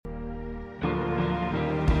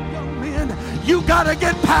You got to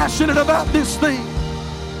get passionate about this thing.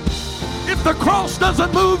 If the cross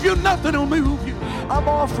doesn't move you, nothing will move you. I'm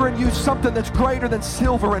offering you something that's greater than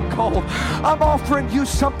silver and gold. I'm offering you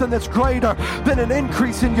something that's greater than an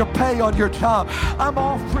increase in your pay on your job. I'm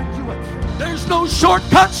offering you There's no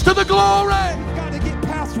shortcuts to the glory. We've got to get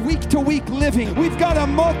past week-to-week living. We've got to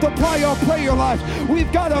multiply our prayer life.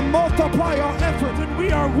 We've got to multiply our effort. When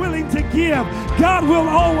we are willing to give, God will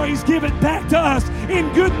always give it back to us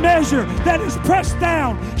in good measure that is pressed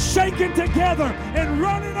down, shaken together, and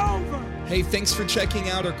running over. Hey, thanks for checking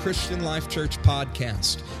out our Christian Life Church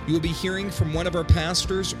podcast. You will be hearing from one of our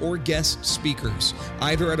pastors or guest speakers,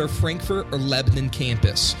 either at our Frankfort or Lebanon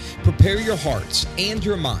campus. Prepare your hearts and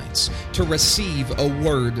your minds to receive a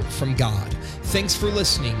word from God. Thanks for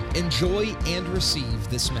listening. Enjoy and receive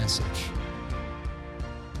this message.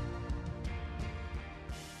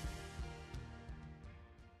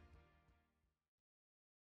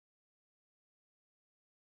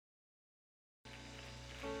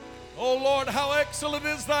 Oh Lord, how excellent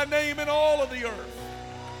is thy name in all of the earth.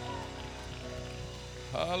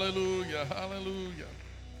 Hallelujah, hallelujah.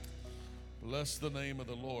 Bless the name of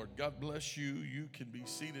the Lord. God bless you. You can be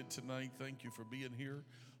seated tonight. Thank you for being here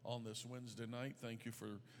on this Wednesday night. Thank you for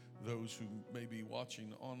those who may be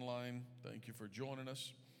watching online. Thank you for joining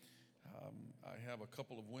us. I have a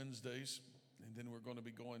couple of Wednesdays, and then we're going to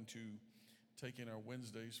be going to taking our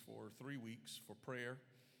Wednesdays for 3 weeks for prayer.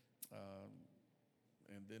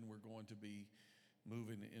 And then we're going to be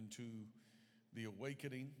moving into the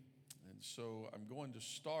awakening. And so I'm going to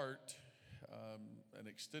start an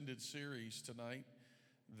extended series tonight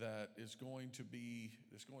that is going to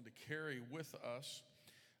carry with us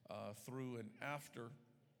through and after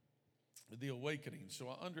the awakening. So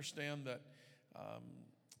I understand that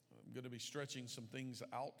I'm going to be stretching some things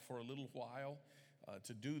out for a little while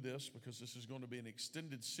to do this, because this is going to be an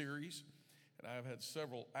extended series. And I have had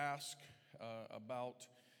several ask about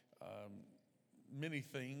many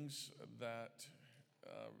things that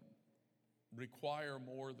require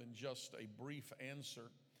more than just a brief answer.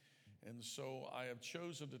 And so I have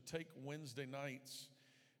chosen to take Wednesday nights,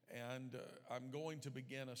 and I'm going to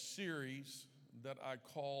begin a series that I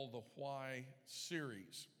call the Why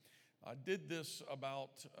series. I did this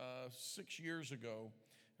about 6 years ago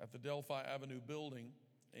at the Delphi Avenue building,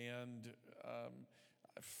 and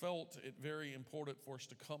I felt it very important for us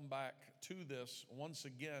to come back to this once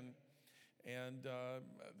again. And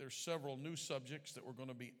there's several new subjects that we're going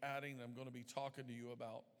to be adding, I'm going to be talking to you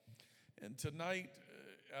about. And tonight,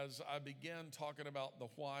 as I began talking about the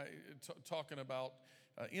why,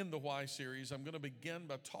 in the Why series, I'm going to begin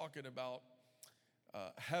by talking about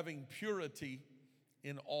having purity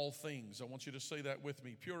in all things. I want you to say that with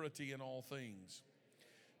me: purity in all things.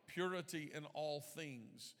 Purity in all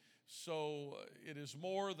things. So it is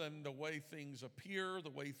more than the way things appear, the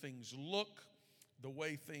way things look, the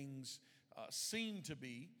way things seem to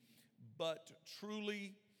be, but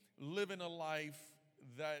truly living a life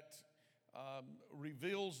that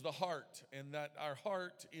reveals the heart, and that our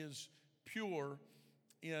heart is pure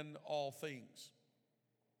in all things.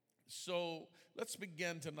 So let's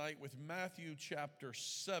begin tonight with Matthew chapter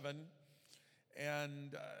 7,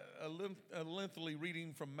 and a lengthy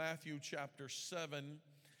reading from Matthew chapter 7.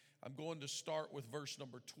 I'm going to start with verse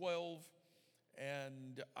number 12,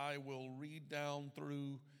 and I will read down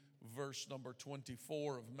through verse number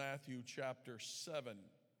 24 of Matthew chapter 7.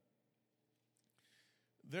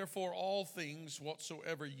 Therefore, all things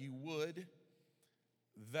whatsoever ye would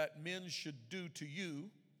that men should do to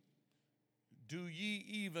you, do ye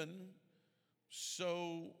even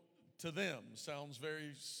so to them. Sounds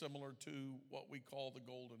very similar to what we call the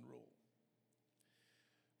golden rule.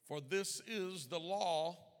 For this is the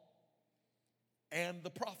law and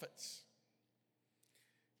the prophets.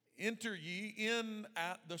 Enter ye in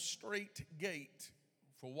at the strait gate,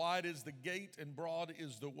 for wide is the gate and broad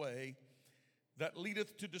is the way that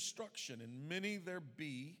leadeth to destruction, and many there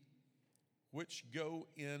be which go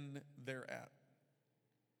in thereat.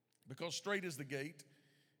 Because strait is the gate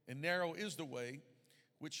and narrow is the way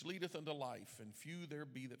which leadeth unto life, and few there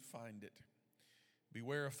be that find it.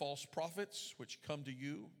 Beware of false prophets which come to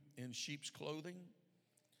you in sheep's clothing,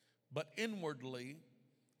 but inwardly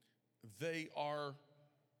they are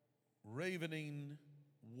ravening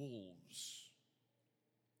wolves.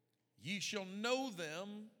 Ye shall know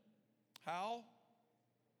them, how?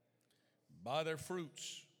 By their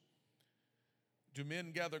fruits. Do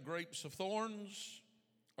men gather grapes of thorns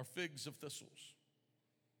or figs of thistles?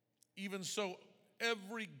 Even so,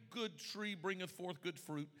 every good tree bringeth forth good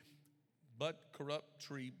fruit, but corrupt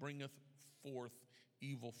tree bringeth forth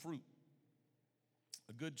evil fruit.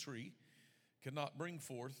 A good tree cannot bring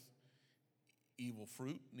forth evil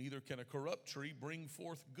fruit, neither can a corrupt tree bring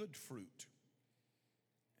forth good fruit.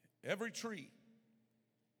 Every tree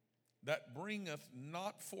that bringeth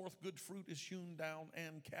not forth good fruit is hewn down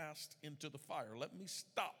and cast into the fire. Let me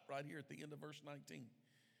stop right here at the end of verse 19.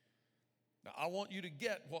 Now, I want you to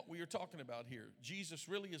get what we are talking about here. Jesus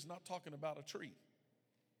really is not talking about a tree,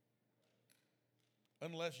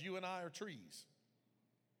 unless you and I are trees.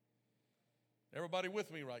 Everybody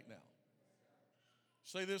with me right now?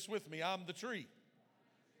 Say this with me: I'm the tree.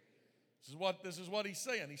 This is what he's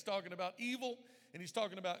saying. He's talking about evil and he's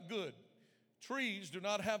talking about good. Trees do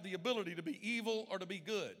not have the ability to be evil or to be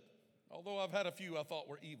good, although I've had a few I thought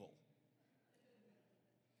were evil.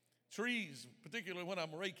 Trees, particularly when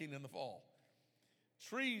I'm raking in the fall,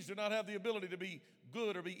 trees do not have the ability to be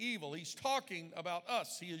good or be evil. He's talking about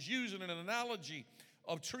us. He is using an analogy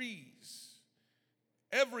of trees.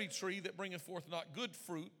 Every tree that bringeth forth not good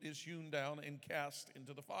fruit is hewn down and cast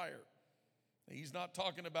into the fire. He's not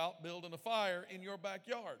talking about building a fire in your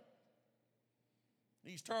backyard.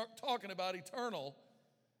 He's talking about eternal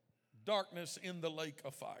darkness in the lake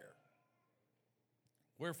of fire.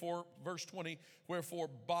 Wherefore, verse 20, wherefore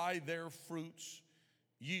by their fruits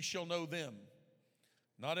ye shall know them.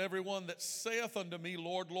 Not everyone that saith unto me,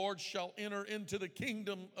 Lord, Lord, shall enter into the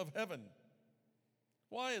kingdom of heaven.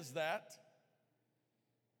 Why is that?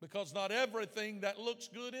 Because not everything that looks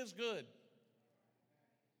good is good.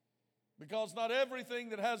 Because not everything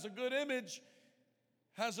that has a good image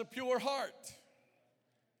has a pure heart.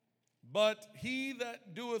 But he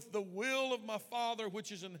that doeth the will of my Father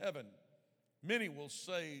which is in heaven. Many will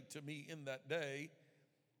say to me in that day,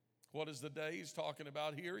 what is the day he's talking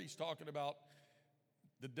about here? He's talking about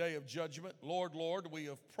the day of judgment. Lord, Lord, we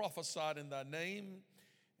have prophesied in thy name,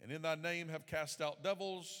 and in thy name have cast out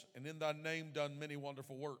devils, and in thy name done many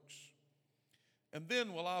wonderful works. And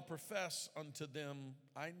then will I profess unto them,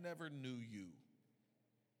 I never knew you.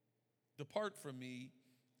 Depart from me,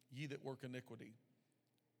 ye that work iniquity.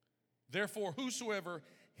 Therefore, whosoever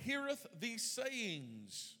heareth these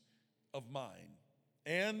sayings of mine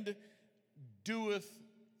and doeth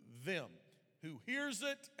them, who hears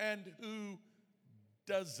it and who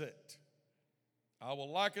does it, I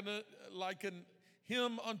will liken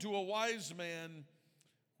him unto a wise man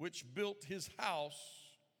which built his house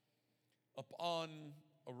upon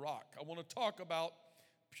a rock. I want to talk about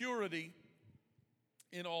purity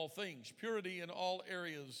in all things, purity in all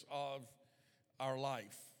areas of our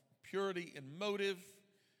life, purity in motive,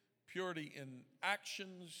 purity in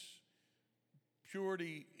actions,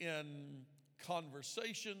 purity in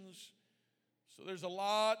conversations. So there's a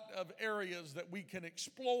lot of areas that we can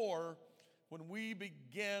explore when we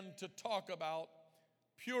begin to talk about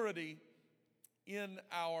purity in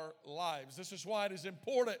our lives. This is why it is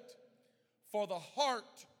important for the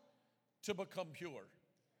heart to become pure.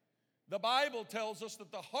 The Bible tells us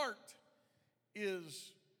that the heart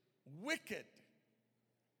is wicked.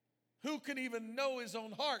 Who can even know his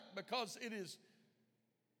own heart? Because it is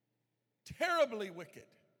terribly wicked.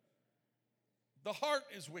 The heart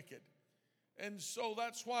is wicked. And so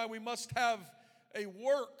that's why we must have a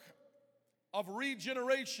work of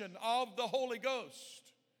regeneration of the Holy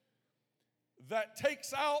Ghost that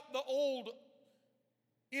takes out the old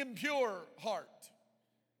impure heart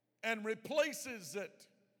and replaces it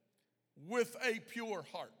with a pure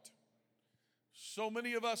heart. So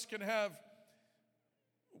many of us can have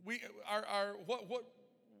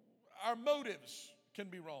our motives can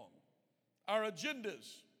be wrong. Our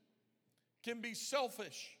agendas can be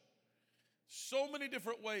selfish. So many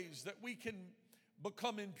different ways that we can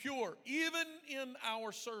become impure, even in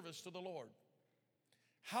our service to the Lord.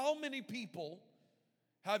 How many people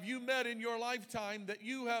have you met in your lifetime that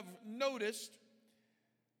you have noticed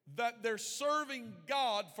that they're serving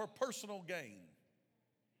God for personal gain?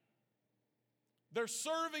 They're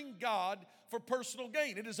serving God for personal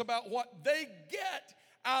gain. It is about what they get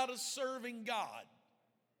out of serving God.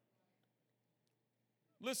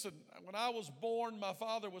 Listen, when I was born, my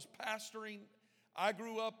father was pastoring. I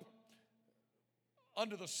grew up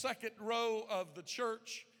under the second row of the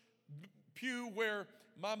church pew where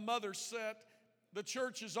my mother sat. The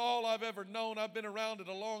church is all I've ever known. I've been around it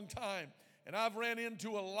a long time. And I've ran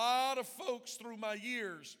into a lot of folks through my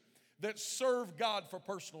years that serve God for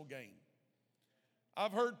personal gain.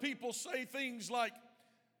 I've heard people say things like,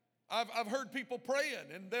 I've heard people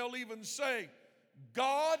praying, and they'll even say,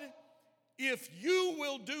 God, if you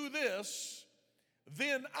will do this,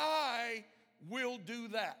 then I will do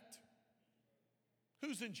that.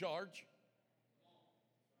 Who's in charge?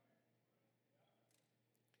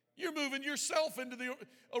 You're moving yourself into the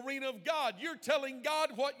arena of God. You're telling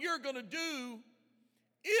God what you're going to do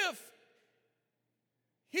if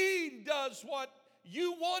He does what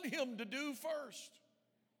you want him to do first.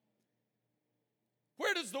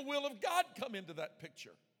 Where does the will of God come into that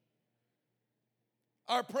picture?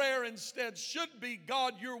 Our prayer instead should be,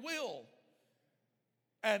 God, your will.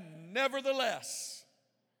 And nevertheless,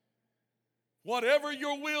 whatever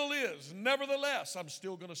your will is, nevertheless, I'm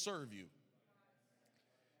still going to serve you.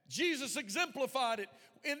 Jesus exemplified it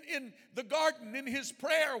in the garden in his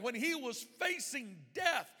prayer when he was facing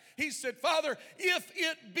death. He said, Father, if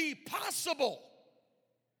it be possible,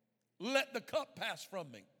 let the cup pass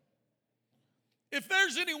from me. If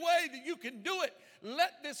there's any way that you can do it,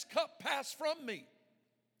 let this cup pass from me.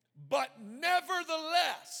 But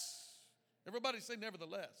nevertheless, everybody say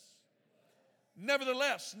nevertheless.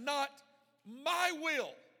 Nevertheless, not my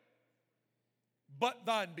will, but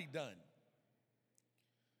thine be done.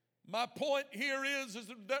 My point here is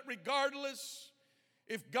that regardless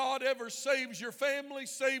if God ever saves your family,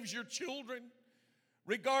 saves your children,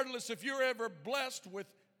 regardless if you're ever blessed with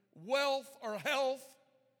wealth or health,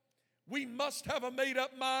 we must have a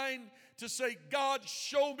made-up mind to say, God,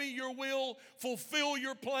 show me your will, fulfill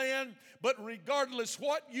your plan, but regardless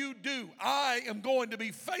what you do, I am going to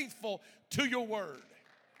be faithful to your word.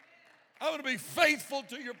 I'm going to be faithful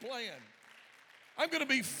to your plan. I'm going to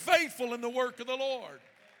be faithful in the work of the Lord.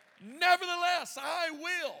 Nevertheless, I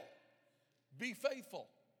will be faithful.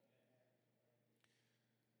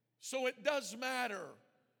 So it does matter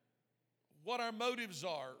what our motives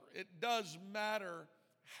are. It does matter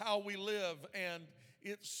how we live, and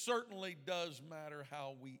it certainly does matter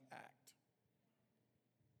how we act.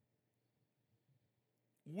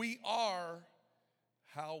 We are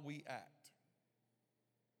how we act.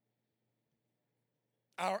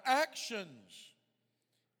 Our actions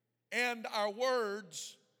and our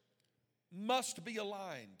words must be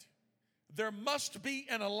aligned. There must be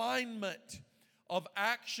an alignment of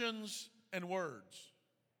actions and words.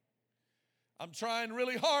 I'm trying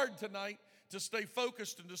really hard tonight to stay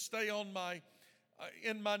focused and to stay on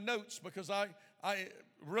in my notes because I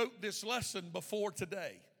wrote this lesson before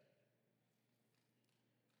today.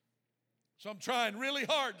 So I'm trying really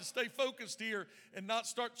hard to stay focused here and not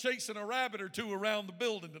start chasing a rabbit or two around the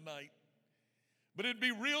building tonight. But it'd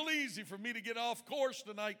be real easy for me to get off course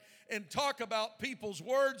tonight and talk about people's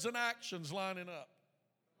words and actions lining up.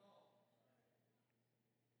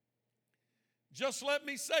 Just let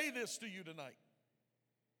me say this to you tonight.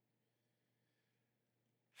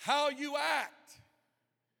 How you act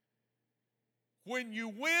when you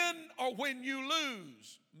win or when you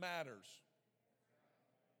lose matters.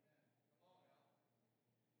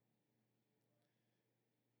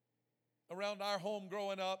 Around our home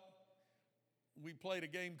growing up, we played a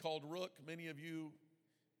game called Rook. Many of you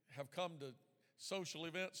have come to social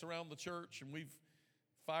events around the church, and we've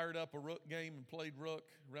fired up a Rook game and played Rook.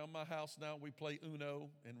 Around my house now, we play Uno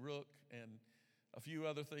and Rook and a few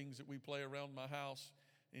other things that we play around my house.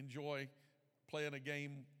 Enjoy playing a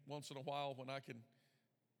game once in a while when I can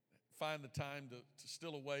find the time to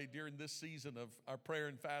still away during this season of our prayer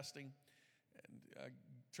and fasting. And I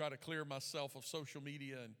try to clear myself of social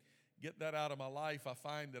media and get that out of my life. I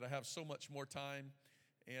find that I have so much more time.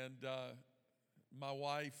 And my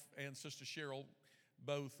wife and Sister Cheryl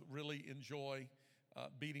both really enjoy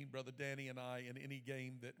beating Brother Danny and I in any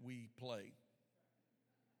game that we play.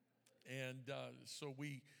 And so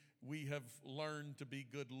we have learned to be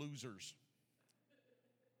good losers.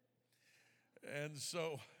 And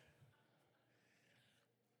so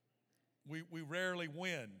we rarely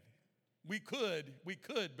win. We could,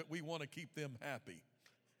 but we want to keep them happy.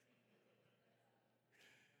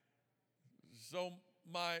 So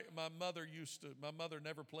my mother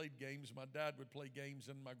never played games. My dad would play games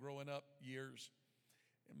in my growing up years.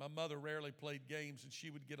 And my mother rarely played games, and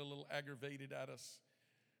she would get a little aggravated at us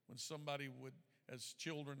when somebody would, as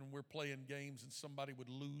children, and we're playing games, and somebody would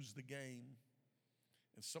lose the game.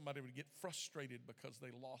 And somebody would get frustrated because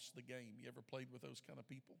they lost the game. You ever played with those kind of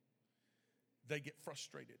people? They get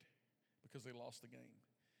frustrated because they lost the game.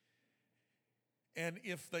 And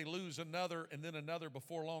if they lose another and then another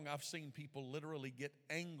before long, I've seen people literally get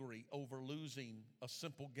angry over losing a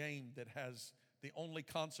simple game that has the only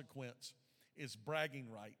consequence is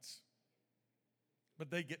bragging rights.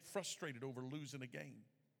 But they get frustrated over losing a game.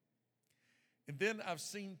 And then I've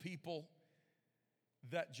seen people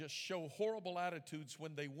that just show horrible attitudes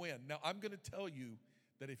when they win. Now, I'm going to tell you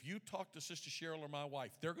that if you talk to Sister Cheryl or my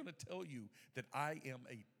wife, they're going to tell you that I am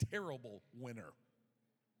a terrible winner.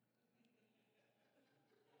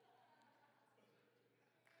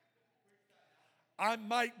 I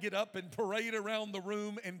might get up and parade around the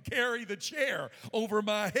room and carry the chair over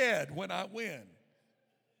my head when I win.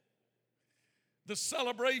 The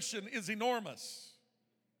celebration is enormous.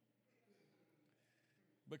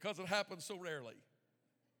 because it happens so rarely.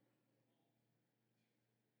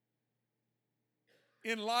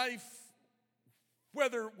 In life,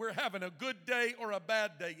 whether we're having a good day or a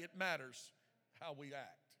bad day, it matters how we act.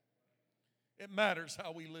 It matters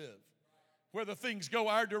how we live. Whether things go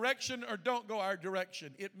our direction or don't go our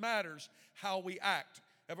direction, it matters how we act.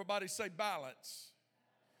 Everybody say balance.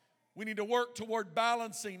 We need to work toward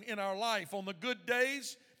balancing in our life on the good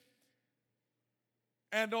days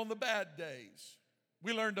and on the bad days.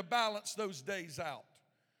 We learn to balance those days out.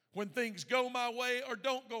 When things go my way or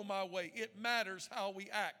don't go my way, it matters how we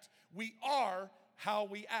act. We are how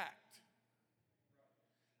we act.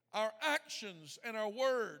 Our actions and our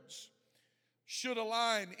words should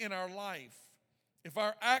align in our life. If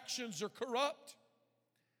our actions are corrupt,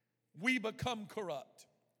 we become corrupt.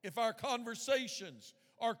 If our conversations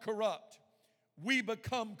are corrupt, we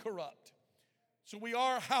become corrupt. So we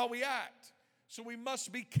are how we act. So we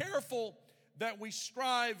must be careful that we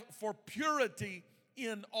strive for purity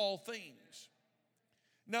in all things.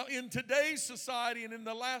 Now, in today's society and in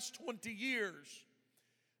the last 20 years,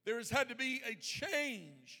 there has had to be a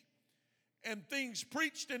change, and things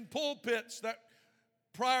preached in pulpits that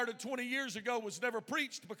prior to 20 years ago was never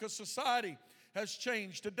preached because society has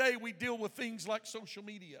changed. Today we deal with things like social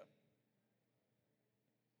media.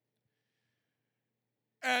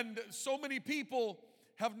 And so many people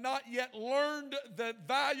have not yet learned the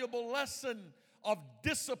valuable lesson of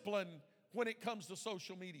discipline when it comes to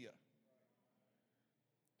social media.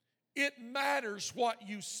 It matters what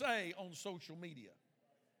you say on social media.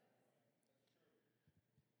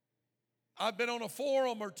 I've been on a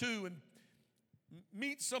forum or two and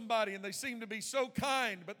meet somebody and they seem to be so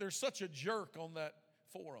kind, but they're such a jerk on that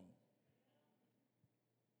forum.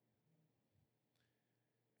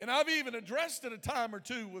 And I've even addressed it a time or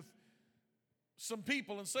two with some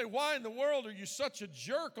people and say, why in the world are you such a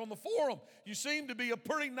jerk on the forum? You seem to be a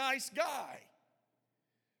pretty nice guy.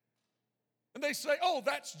 And they say, oh,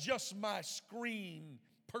 that's just my screen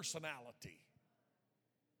personality.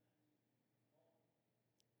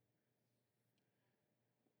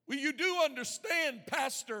 Well, you do understand,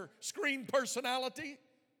 Pastor, screen personality?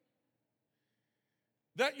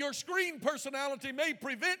 That your screen personality may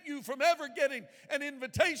prevent you from ever getting an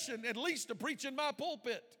invitation, at least to preach in my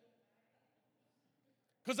pulpit.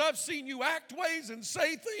 Because I've seen you act ways and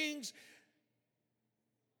say things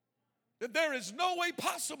that there is no way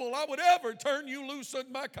possible I would ever turn you loose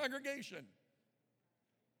in my congregation.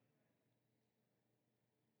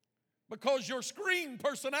 Because your screen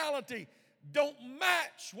personality don't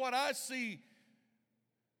match what I see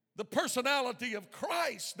the personality of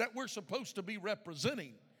Christ that we're supposed to be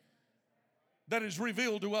representing, that is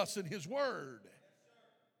revealed to us in His Word.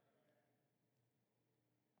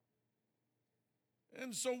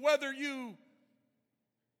 And so whether you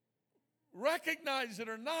recognize it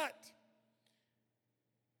or not,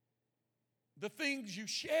 the things you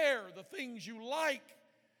share, the things you like,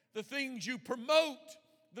 the things you promote,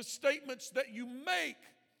 the statements that you make,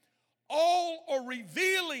 all are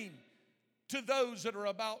revealing to those that are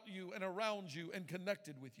about you and around you and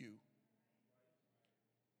connected with you.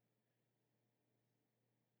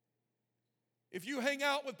 If you hang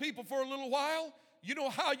out with people for a little while, you know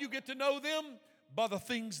how you get to know them? By the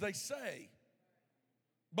things they say,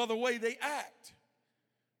 by the way they act,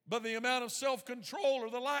 by the amount of self-control or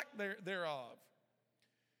the lack thereof.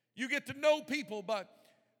 You get to know people by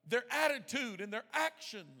their attitude and their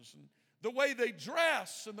actions and the way they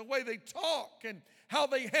dress and the way they talk and how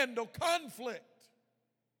they handle conflict.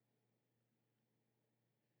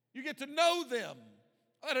 You get to know them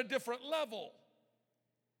at a different level.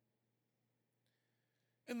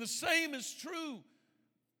 And the same is true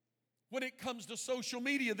when it comes to social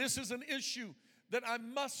media. This is an issue that I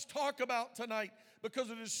must talk about tonight because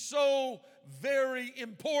it is so very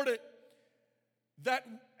important that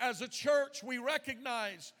as a church we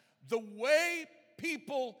recognize the way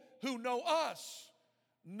people who know us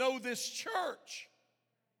know this church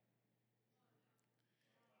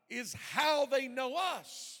is how they know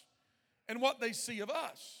us and what they see of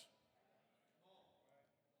us.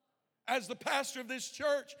 As the pastor of this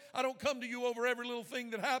church, I don't come to you over every little thing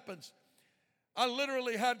that happens. I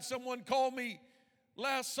literally had someone call me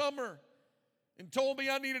last summer and told me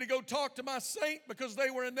I needed to go talk to my saint because they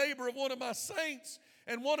were a neighbor of one of my saints,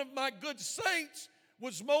 and one of my good saints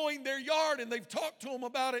was mowing their yard, and they've talked to them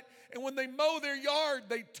about it. And when they mow their yard,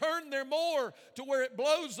 they turn their mower to where it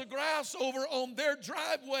blows the grass over on their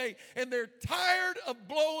driveway, and they're tired of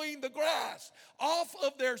blowing the grass off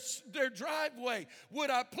of their driveway. Would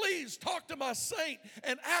I please talk to my saint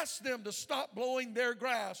and ask them to stop blowing their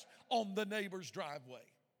grass on the neighbor's driveway?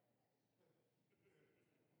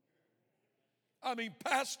 I mean,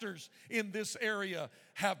 pastors in this area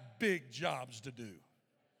have big jobs to do,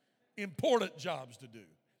 important jobs to do.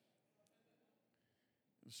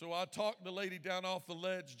 So I talked the lady down off the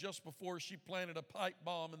ledge just before she planted a pipe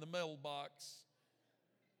bomb in the mailbox.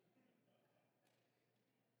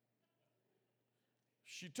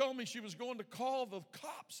 She told me she was going to call the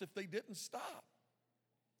cops if they didn't stop.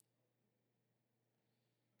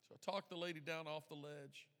 So I talked the lady down off the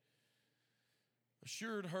ledge,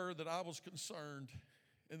 assured her that I was concerned,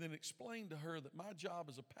 and then explained to her that my job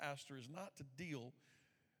as a pastor is not to deal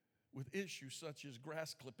with issues such as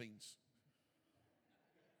grass clippings.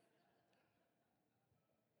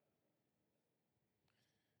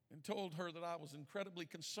 And told her that I was incredibly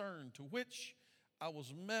concerned, to which I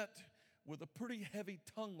was met with a pretty heavy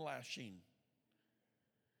tongue lashing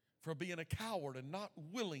for being a coward and not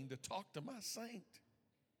willing to talk to my saint.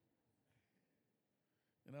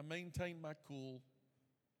 And I maintained my cool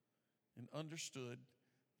and understood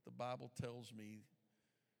the Bible tells me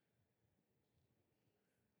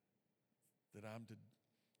that I'm to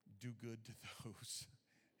do good to those.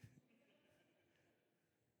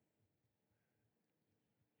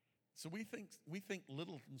 So we think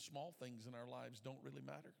little and small things in our lives don't really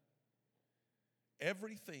matter.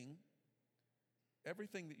 Everything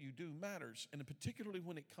that you do matters, and particularly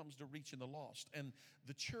when it comes to reaching the lost. And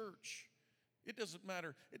the church, it doesn't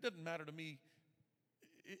matter to me.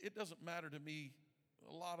 It doesn't matter to me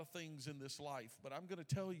a lot of things in this life, but I'm going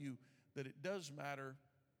to tell you that it does matter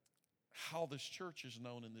how this church is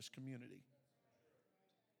known in this community.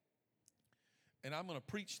 And I'm going to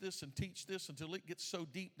preach this and teach this until it gets so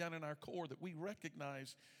deep down in our core that we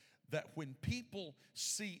recognize that when people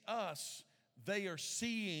see us, they are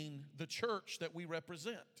seeing the church that we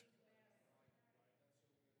represent.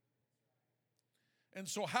 And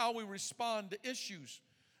so how we respond to issues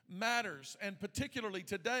matters, and particularly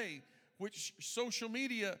today, which social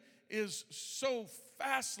media is so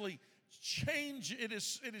fastly changed, it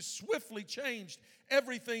is swiftly changed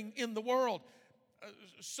everything in the world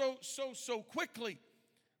so quickly.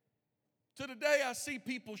 To today, I see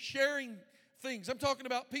people sharing things. I'm talking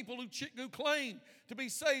about people who claim to be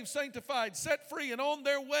saved, sanctified, set free, and on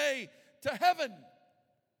their way to heaven.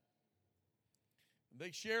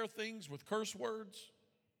 They share things with curse words,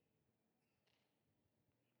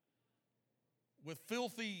 with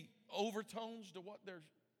filthy overtones to what they're.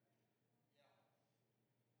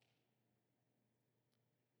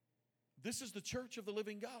 This is the church of the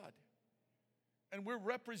living God. And we're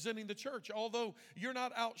representing the church. Although you're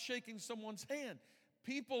not out shaking someone's hand,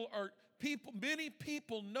 many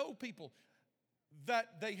people know people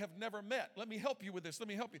that they have never met. Let me help you with this. Let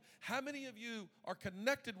me help you. How many of you are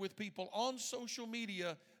connected with people on social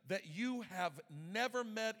media that you have never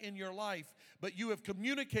met in your life, but you have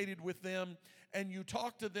communicated with them and you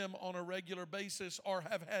talk to them on a regular basis, or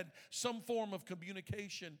have had some form of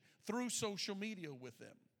communication through social media with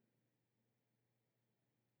them?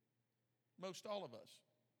 Most all of us.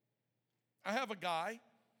 I have a guy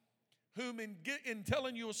whom in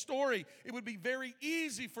telling you a story, it would be very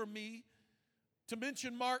easy for me to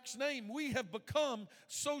mention Mark's name. We have become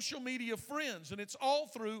social media friends, and it's all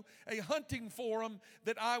through a hunting forum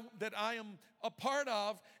that I am a part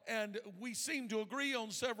of, and we seem to agree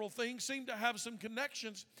on several things, seem to have some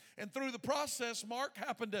connections, and through the process, Mark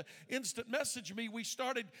happened to instant message me. We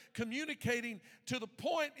started communicating to the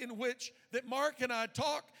point in which that Mark and I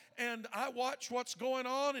talk, and I watch what's going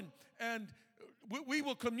on, and we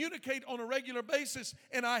will communicate on a regular basis,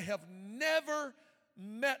 and I have never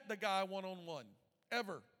met the guy one-on-one,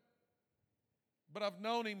 ever. But I've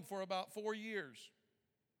known him for about 4 years.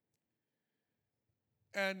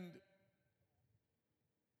 And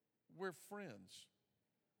we're friends.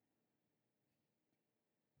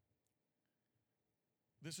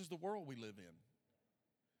 This is the world we live in.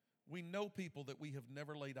 We know people that we have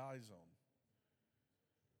never laid eyes on.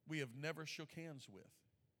 We have never shook hands with.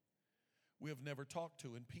 We have never talked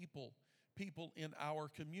to. And people in our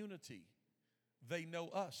community, they know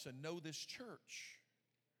us and know this church.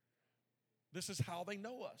 This is how they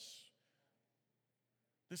know us.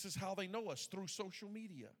 This is how they know us, through social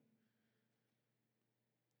media.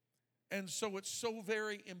 And so it's so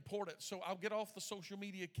very important. So I'll get off the social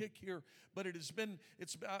media kick here, but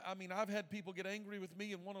I've had people get angry with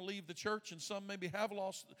me and want to leave the church, and some maybe have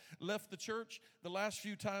left the church. The last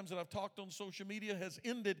few times that I've talked on social media has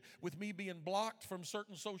ended with me being blocked from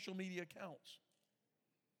certain social media accounts.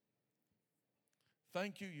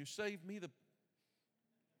 Thank you. You saved me the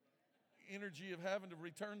energy of having to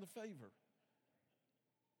return the favor.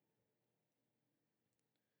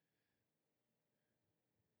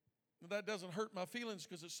 That doesn't hurt my feelings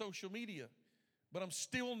because it's social media. But I'm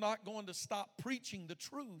still not going to stop preaching the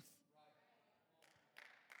truth.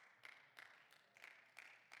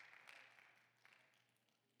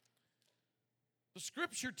 The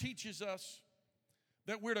Scripture teaches us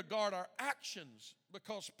that we're to guard our actions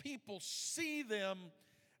because people see them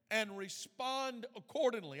and respond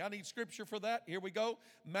accordingly. I need Scripture for that. Here we go.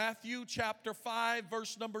 Matthew chapter 5,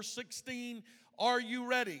 verse number 16. Are you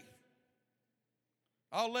ready?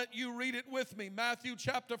 I'll let you read it with me. Matthew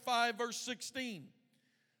chapter 5, verse 16.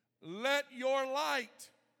 Let your light.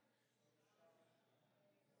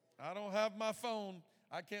 I don't have my phone.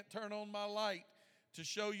 I can't turn on my light to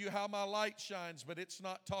show you how my light shines, but it's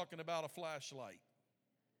not talking about a flashlight.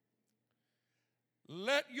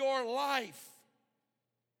 Let your light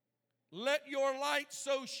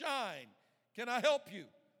so shine. Can I help you?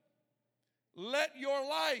 Let your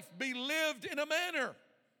life be lived in a manner.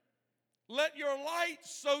 Let your light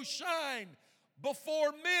so shine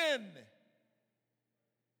before men.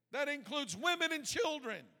 That includes women and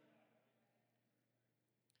children.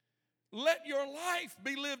 Let your life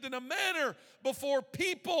be lived in a manner before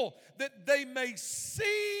people that they may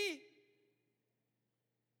see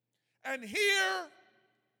and hear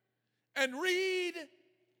and read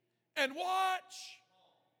and watch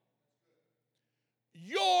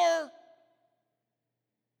your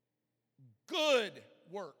good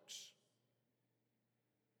works.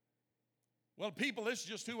 Well, people, this is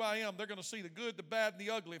just who I am. They're going to see the good, the bad, and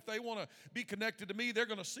the ugly. If they want to be connected to me, they're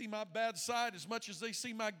going to see my bad side as much as they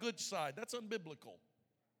see my good side. That's unbiblical.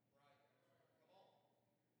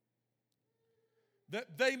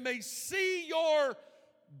 That they may see your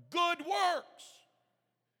good works.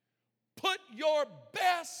 Put your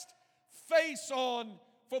best face on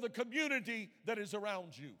for the community that is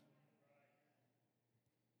around you.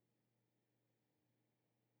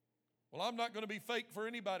 Well, I'm not going to be fake for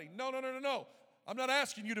anybody. No. I'm not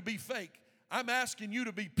asking you to be fake. I'm asking you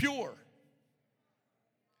to be pure.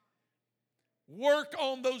 Work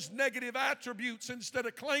on those negative attributes instead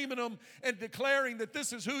of claiming them and declaring that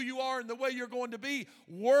this is who you are and the way you're going to be.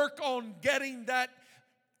 Work on getting that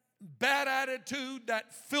bad attitude,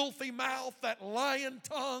 that filthy mouth, that lying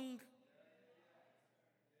tongue.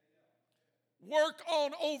 Work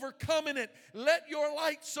on overcoming it. Let your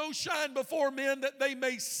light so shine before men that they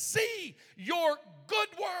may see your good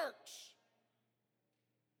works.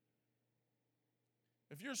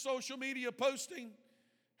 If your social media posting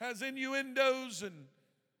has innuendos and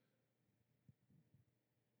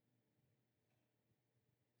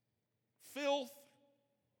filth,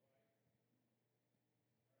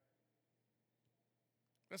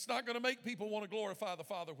 that's not going to make people want to glorify the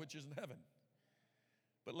Father which is in heaven.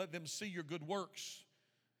 But let them see your good works,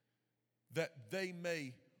 that they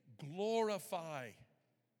may glorify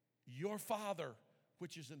your Father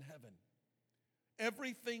which is in heaven.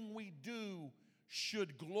 Everything we do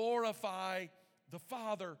should glorify the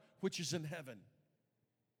Father which is in heaven.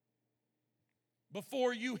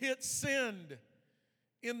 Before you hit send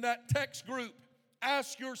in that text group,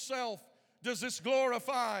 ask yourself, does this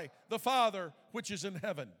glorify the Father which is in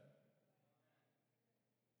heaven?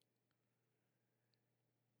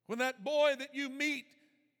 When that boy that you meet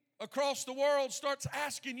across the world starts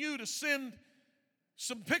asking you to send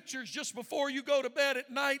some pictures just before you go to bed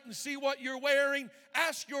at night and see what you're wearing,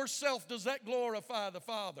 ask yourself, does that glorify the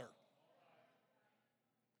Father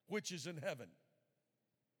which is in heaven?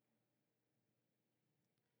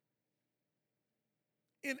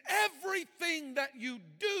 In everything that you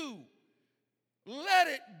do, let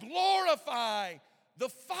it glorify the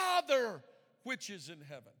Father which is in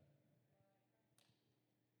heaven.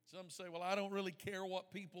 Some say, well, I don't really care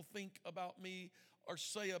what people think about me or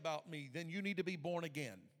say about me. Then you need to be born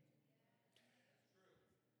again.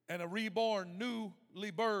 And a reborn,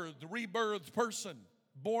 newly rebirthed person,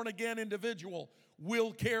 born again individual,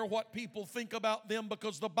 will care what people think about them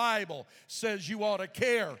because the Bible says you ought to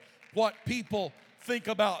care what people think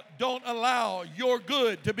about. Don't allow your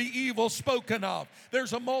good to be evil spoken of.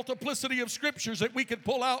 There's a multiplicity of scriptures that we could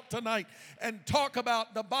pull out tonight and talk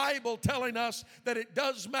about the Bible telling us that it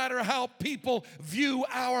does matter how people view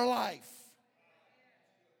our life.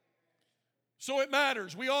 So it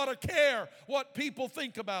matters. We ought to care what people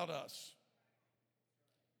think about us.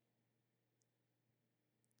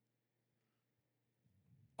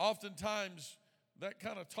 Oftentimes, that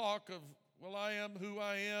kind of talk of, well, I am who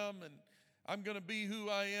I am and I'm going to be who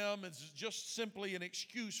I am, it's just simply an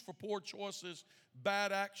excuse for poor choices,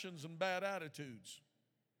 bad actions, and bad attitudes.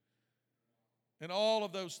 And all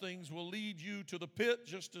of those things will lead you to the pit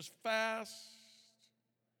just as fast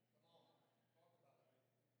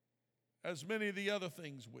as many of the other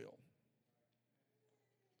things will.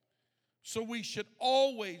 So we should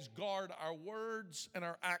always guard our words and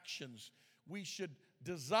our actions. We should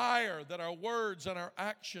desire that our words and our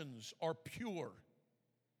actions are pure.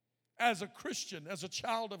 As a Christian, as a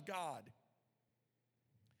child of God.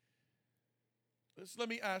 Let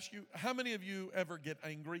me ask you, how many of you ever get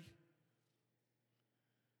angry?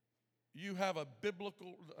 You have a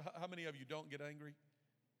biblical, how many of you don't get angry?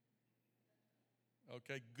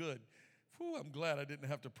 Okay, good. Whew, I'm glad I didn't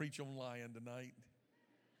have to preach on lying tonight.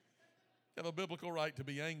 You have a biblical right to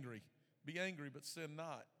be angry. Be angry, but sin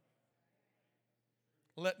not.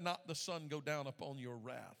 Let not the sun go down upon your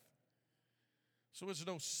wrath. So there's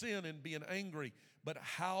no sin in being angry, but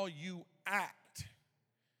how you act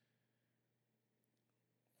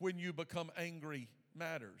when you become angry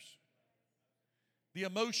matters. The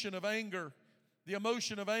emotion of anger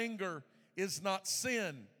is not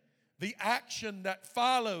sin. The action that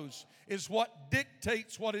follows is what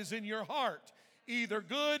dictates what is in your heart, either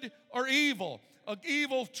good or evil. An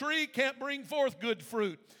evil tree can't bring forth good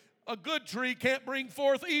fruit. A good tree can't bring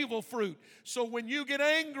forth evil fruit. So when you get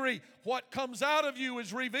angry, what comes out of you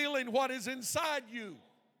is revealing what is inside you.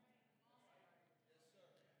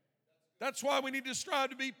 That's why we need to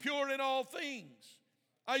strive to be pure in all things.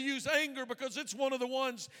 I use anger because it's one of the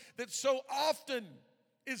ones that so often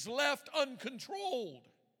is left uncontrolled.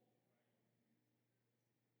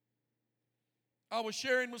 I was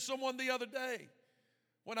sharing with someone the other day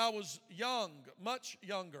when I was young, much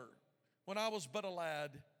younger, when I was but a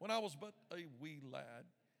lad, when I was but a wee lad,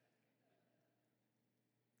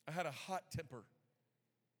 I had a hot temper,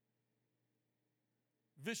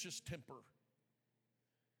 vicious temper,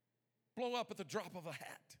 blow up at the drop of a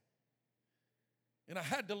hat. And I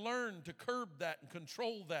had to learn to curb that and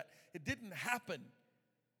control that. It didn't happen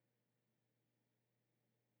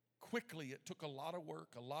quickly. It took a lot of work,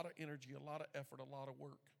 a lot of energy, a lot of effort, a lot of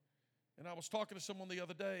work. And I was talking to someone the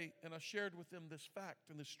other day, and I shared with them this fact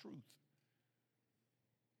and this truth.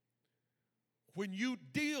 When you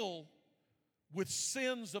deal with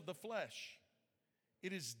sins of the flesh,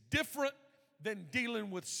 it is different than dealing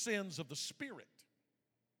with sins of the spirit.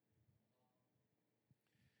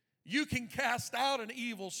 You can cast out an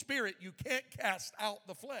evil spirit. You can't cast out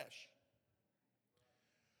the flesh.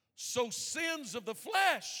 So sins of the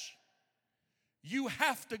flesh, you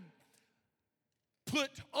have to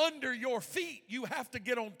put under your feet. You have to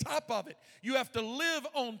get on top of it. You have to live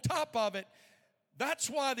on top of it. That's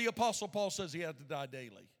why the Apostle Paul says he had to die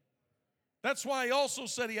daily. That's why he also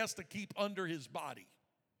said he has to keep under his body.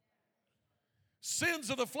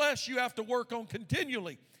 Sins of the flesh you have to work on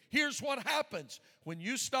continually. Here's what happens when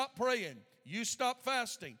you stop praying, you stop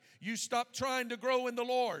fasting, you stop trying to grow in the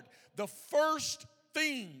Lord. The first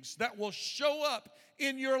things that will show up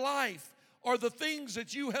in your life are the things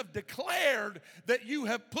that you have declared that you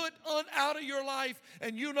have put out of your life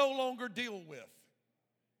and you no longer deal with.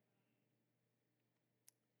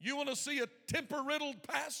 You want to see a temper-riddled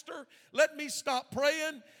pastor? Let me stop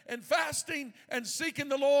praying and fasting and seeking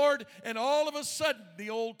the Lord, and all of a sudden the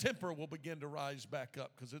old temper will begin to rise back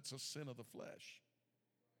up because it's a sin of the flesh.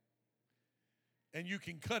 And you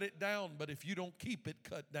can cut it down, but if you don't keep it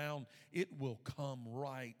cut down, it will come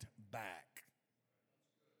right back.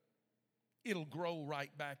 It'll grow right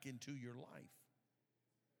back into your life.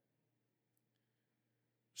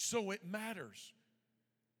 So it matters.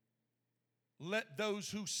 Let those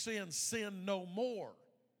who sin no more.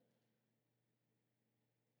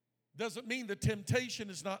 Doesn't mean the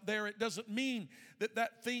temptation is not there. It doesn't mean that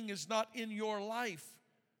that thing is not in your life.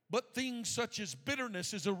 But things such as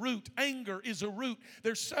bitterness is a root. Anger is a root.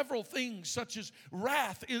 There's several things such as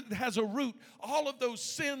wrath. It has a root. All of those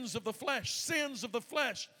sins of the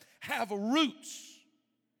flesh have roots.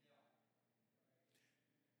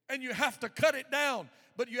 And you have to cut it down.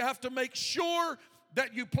 But you have to make sure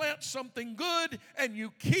that you plant something good and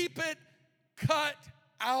you keep it cut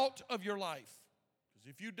out of your life. Because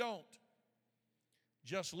if you don't,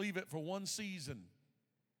 just leave it for one season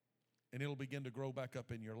and it'll begin to grow back up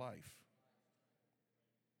in your life.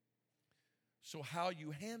 So how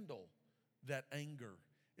you handle that anger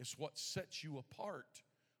is what sets you apart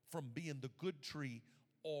from being the good tree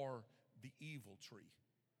or the evil tree.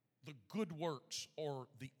 The good works or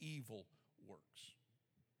the evil works.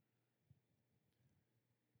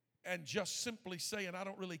 And just simply saying, I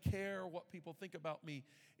don't really care what people think about me,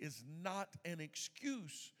 is not an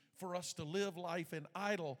excuse for us to live life in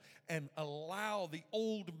idle and allow the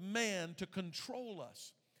old man to control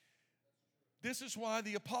us. This is why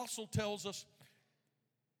the apostle tells us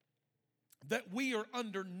that we are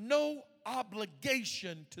under no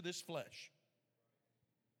obligation to this flesh.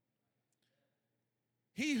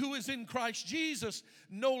 He who is in Christ Jesus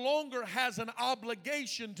no longer has an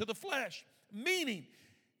obligation to the flesh, meaning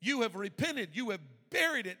you have repented, you have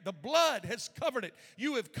buried it, the blood has covered it.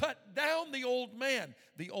 You have cut down the old man,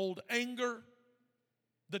 the old anger,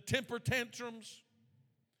 the temper tantrums,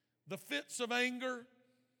 the fits of anger,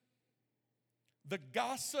 the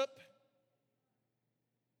gossip.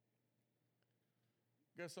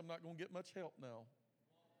 Guess I'm not going to get much help now.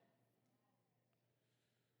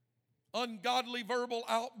 Ungodly verbal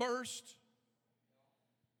outburst,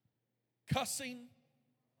 cussing,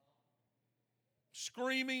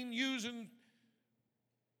 screaming, using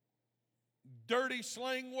dirty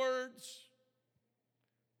slang words.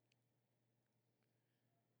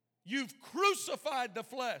 You've crucified the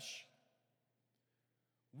flesh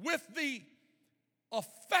with the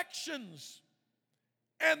affections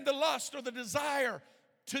and the lust or the desire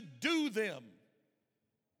to do them.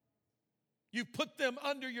 You've put them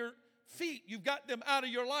under your feet. You've got them out of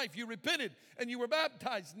your life. You repented and you were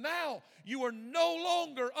baptized. Now you are no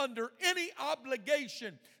longer under any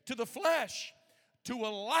obligation to the flesh to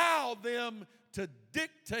allow them to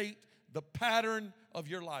dictate the pattern of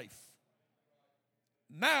your life.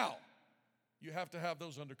 Now you have to have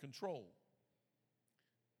those under control.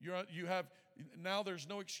 Now there's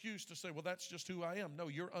no excuse to say, well, that's just who I am. No,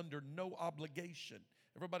 you're under no obligation.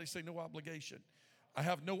 Everybody say no obligation. I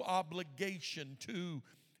have no obligation to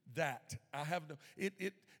that.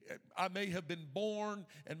 I may have been born,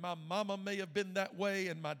 and my mama may have been that way,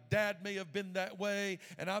 and my dad may have been that way,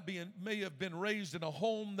 and may have been raised in a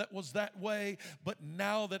home that was that way. But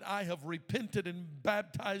now that I have repented and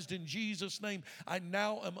baptized in Jesus' name, I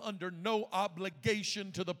now am under no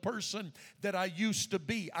obligation to the person that I used to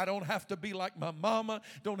be. I don't have to be like my mama,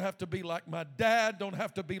 don't have to be like my dad, don't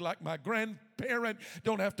have to be like my grandparent,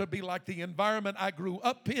 don't have to be like the environment I grew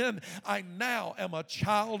up in. I now am a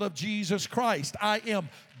child of Jesus Christ. I am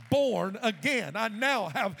born again. I now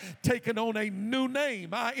have taken on a new name.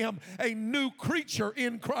 I am a new creature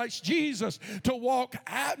in Christ Jesus, to walk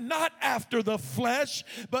not after the flesh,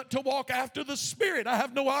 but to walk after the Spirit. I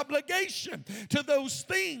have no obligation to those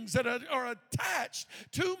things that are attached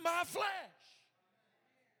to my flesh.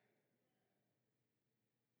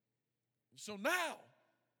 So now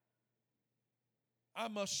I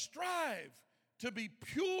must strive to be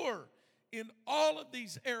pure in all of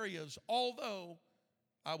these areas, although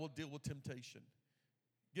I will deal with temptation.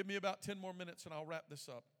 Give me about 10 more minutes and I'll wrap this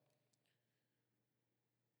up.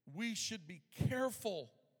 We should be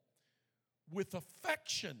careful with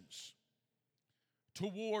affections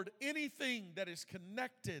toward anything that is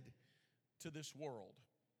connected to this world.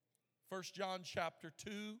 1 John chapter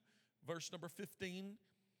 2, verse number 15.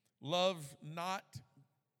 Love not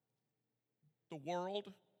the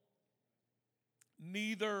world,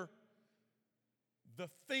 neither the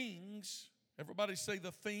things. Everybody say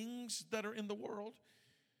the things that are in the world.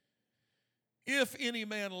 If any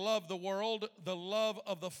man love the world, the love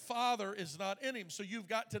of the Father is not in him. So you've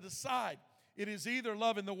got to decide. It is either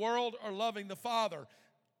loving the world or loving the Father.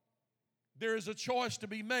 There is a choice to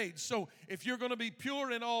be made. So if you're going to be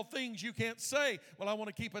pure in all things, you can't say, well, I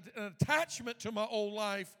want to keep an attachment to my old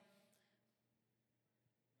life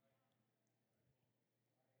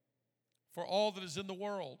for all that is in the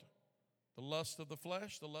world. The lust of the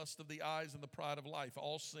flesh, the lust of the eyes, and the pride of life.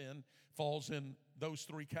 All sin falls in those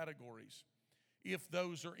three categories. If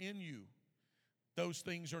those are in you, those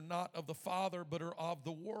things are not of the Father, but are of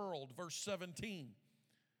the world. Verse 17.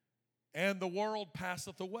 And the world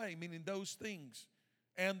passeth away, meaning those things,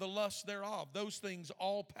 and the lust thereof. Those things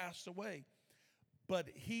all pass away. But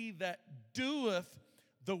he that doeth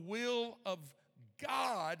the will of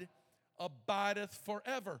God abideth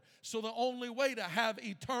forever. So the only way to have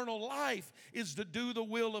eternal life is to do the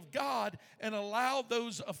will of God and allow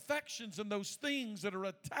those affections and those things that are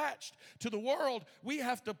attached to the world, we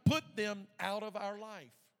have to put them out of our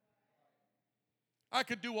life. I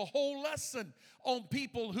could do a whole lesson on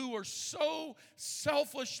people who are so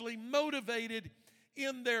selfishly motivated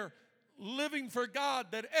in their living for God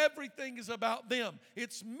that everything is about them.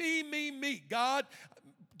 It's me, me, me. God,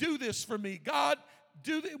 do this for me. God,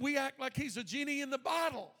 we act like he's a genie in the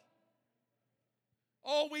bottle.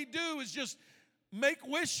 All we do is just make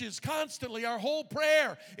wishes constantly. Our whole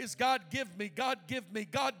prayer is, God, give me. God, give me.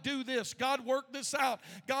 God, do this. God, work this out.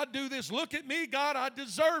 God, do this. Look at me, God. I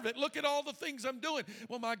deserve it. Look at all the things I'm doing.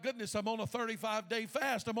 Well, my goodness, I'm on a 35-day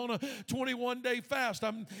fast. I'm on a 21-day fast.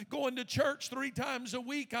 I'm going to church 3 times a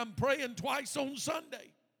week. I'm praying twice on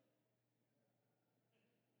Sunday.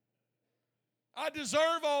 I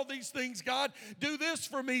deserve all these things, God. Do this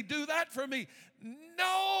for me. Do that for me.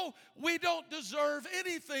 No, we don't deserve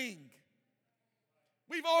anything.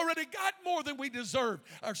 We've already got more than we deserve.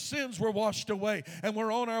 Our sins were washed away, and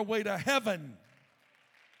we're on our way to heaven.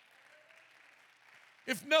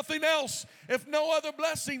 If nothing else, if no other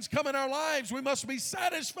blessings come in our lives, we must be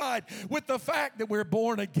satisfied with the fact that we're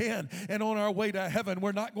born again and on our way to heaven.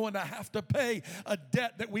 We're not going to have to pay a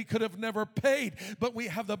debt that we could have never paid, but we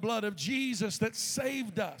have the blood of Jesus that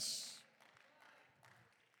saved us.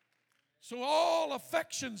 So all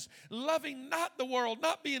affections, loving not the world,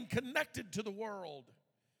 not being connected to the world,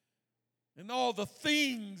 and all the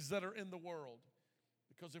things that are in the world.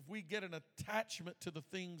 Because if we get an attachment to the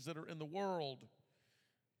things that are in the world,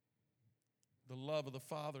 the love of the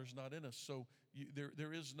Father is not in us. So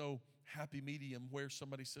there is no happy medium where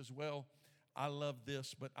somebody says, well, I love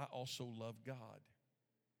this, but I also love God.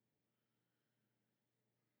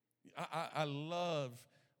 I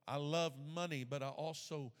love money, but I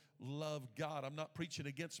also love God. I'm not preaching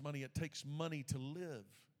against money. It takes money to live.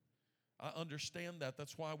 I understand that.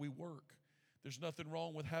 That's why we work. There's nothing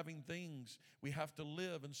wrong with having things. We have to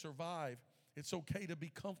live and survive. It's okay to be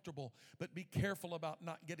comfortable, but be careful about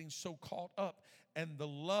not getting so caught up. And the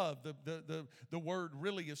love, the word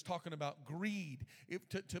really is talking about greed.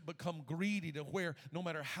 To become greedy, to where no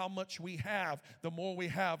matter how much we have, the more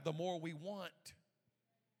we want.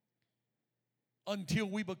 Until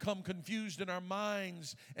we become confused in our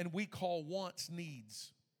minds and we call wants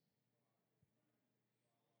needs.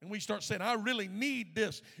 And we start saying, I really need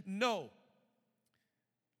this. No.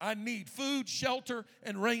 I need food, shelter,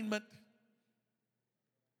 and raiment.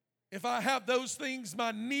 If I have those things,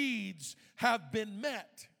 my needs have been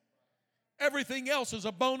met. Everything else is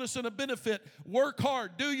a bonus and a benefit. Work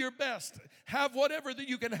hard, do your best, have whatever that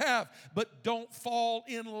you can have, but don't fall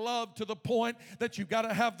in love to the point that you've got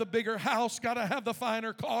to have the bigger house, got to have the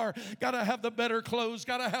finer car, got to have the better clothes,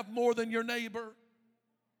 got to have more than your neighbor.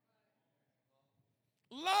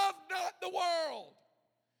 Love not the world,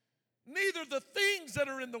 neither the things that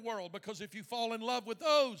are in the world, because if you fall in love with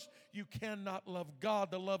those, you cannot love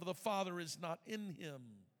God. The love of the Father is not in Him.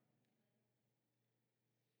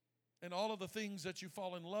 And all of the things that you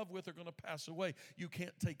fall in love with are going to pass away. You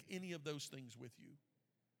can't take any of those things with you.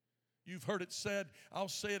 You've heard it said, I'll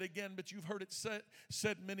say it again, but you've heard it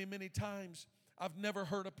said many, many times. I've never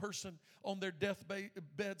heard a person on their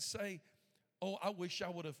deathbed say, oh, I wish I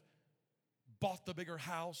would have bought the bigger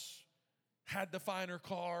house, had the finer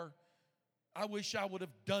car. I wish I would have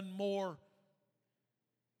done more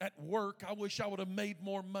at work. I wish I would have made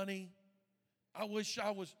more money. I wish I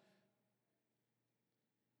was.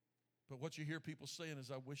 But what you hear people saying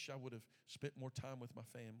is, I wish I would have spent more time with my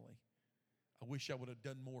family. I wish I would have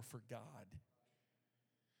done more for God.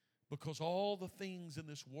 Because all the things in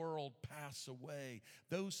this world pass away.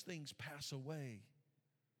 Those things pass away.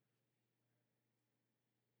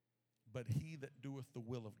 But he that doeth the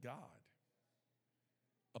will of God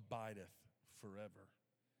abideth forever.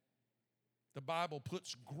 The Bible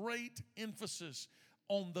puts great emphasis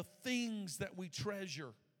on the things that we treasure.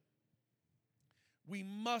 We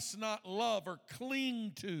must not love or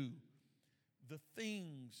cling to the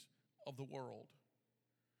things of the world.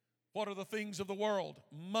 What are the things of the world?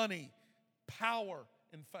 Money, power,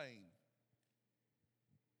 and fame.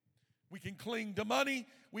 We can cling to money,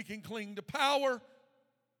 we can cling to power,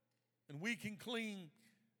 and we can cling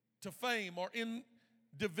to fame or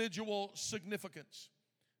individual significance.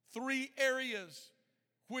 3 areas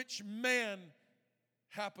which man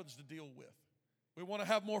happens to deal with. We want to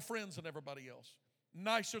have more friends than everybody else,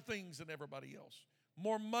 nicer things than everybody else,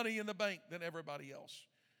 more money in the bank than everybody else.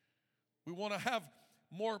 We want to have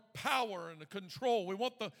more power and control. We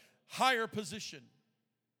want the higher position.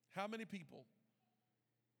 How many people,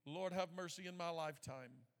 Lord have mercy, in my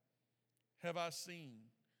lifetime have I seen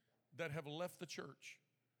that have left the church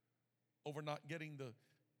over not getting the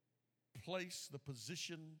place, the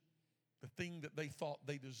position, the thing that they thought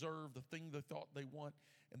they deserved, the thing they thought they want,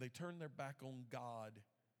 and they turn their back on God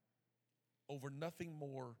over nothing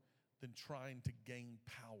more than trying to gain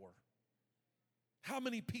power. How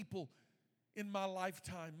many people in my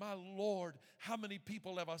lifetime, my Lord, how many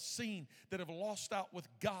people have I seen that have lost out with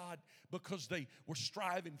God because they were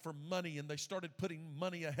striving for money and they started putting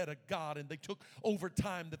money ahead of God, and they took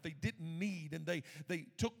overtime that they didn't need, and they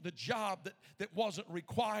took the job that wasn't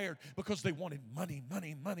required because they wanted money,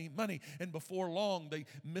 money, money, money. And before long, they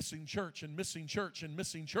missing church and missing church and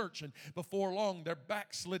missing church. And before long, they're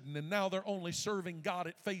backslidden, and now they're only serving God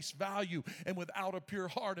at face value and without a pure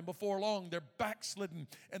heart. And before long, they're backslidden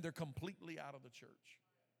and they're completely out of the church.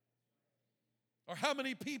 Or how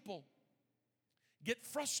many people get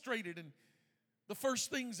frustrated, and the first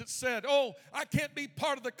things that said, oh, I can't be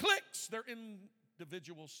part of the cliques, their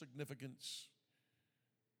individual significance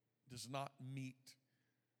does not meet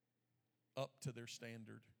up to their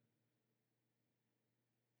standard.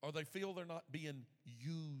 Or they feel they're not being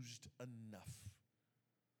used enough.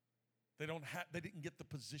 They didn't get the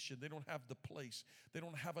position. They don't have the place. They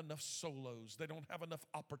don't have enough solos. They don't have enough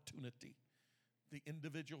opportunity. The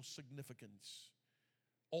individual significance.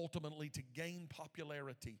 Ultimately, to gain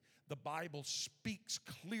popularity, the Bible speaks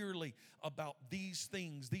clearly about these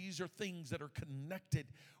things. These are things that are connected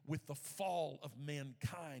with the fall of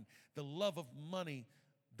mankind. The love of money,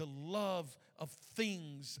 the love of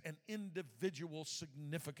things and individual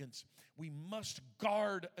significance. We must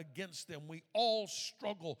guard against them. We all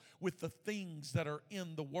struggle with the things that are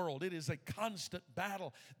in the world. It is a constant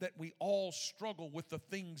battle that we all struggle with the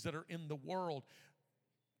things that are in the world.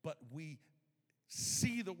 But we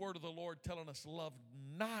see the word of the Lord telling us, love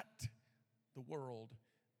not the world,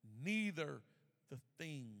 neither the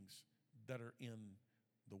things that are in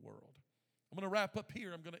the world. I'm going to wrap up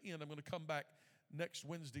here. I'm going to end. I'm going to come back next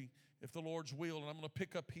Wednesday, if the Lord's will, and I'm going to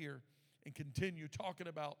pick up here and continue talking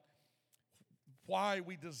about why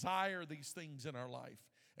we desire these things in our life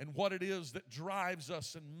and what it is that drives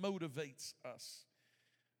us and motivates us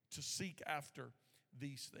to seek after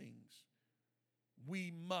these things.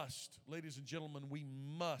 We must, ladies and gentlemen, we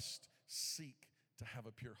must seek to have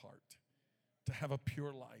a pure heart, to have a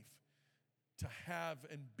pure life, to have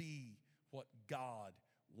and be what God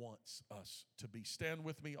wants us to be. Stand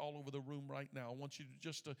with me all over the room right now. I want you to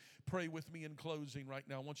just to pray with me in closing right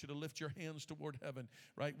now. I want you to lift your hands toward heaven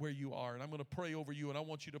right where you are. And I'm going to pray over you, and I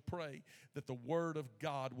want you to pray that the word of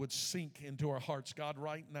God would sink into our hearts. God,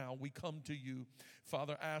 right now we come to you,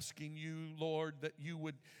 Father, asking you, Lord, that you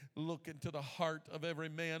would look into the heart of every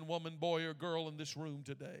man, woman, boy, or girl in this room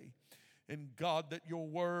today. And God, that your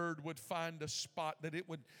word would find a spot, that it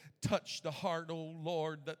would touch the heart, oh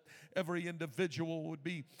Lord, that every individual would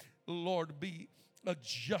be, Lord, be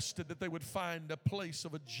adjusted, that they would find a place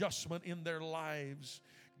of adjustment in their lives,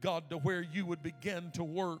 God, to where you would begin to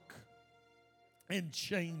work and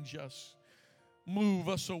change us. Move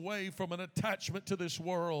us away from an attachment to this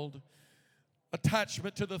world,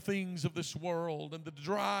 attachment to the things of this world and the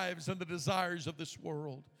drives and the desires of this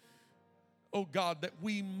world. Oh God, that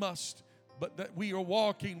we must, but that we are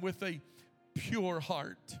walking with a pure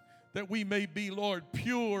heart, that we may be, Lord,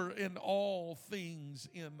 pure in all things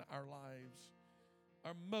in our lives,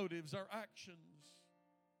 our motives, our actions.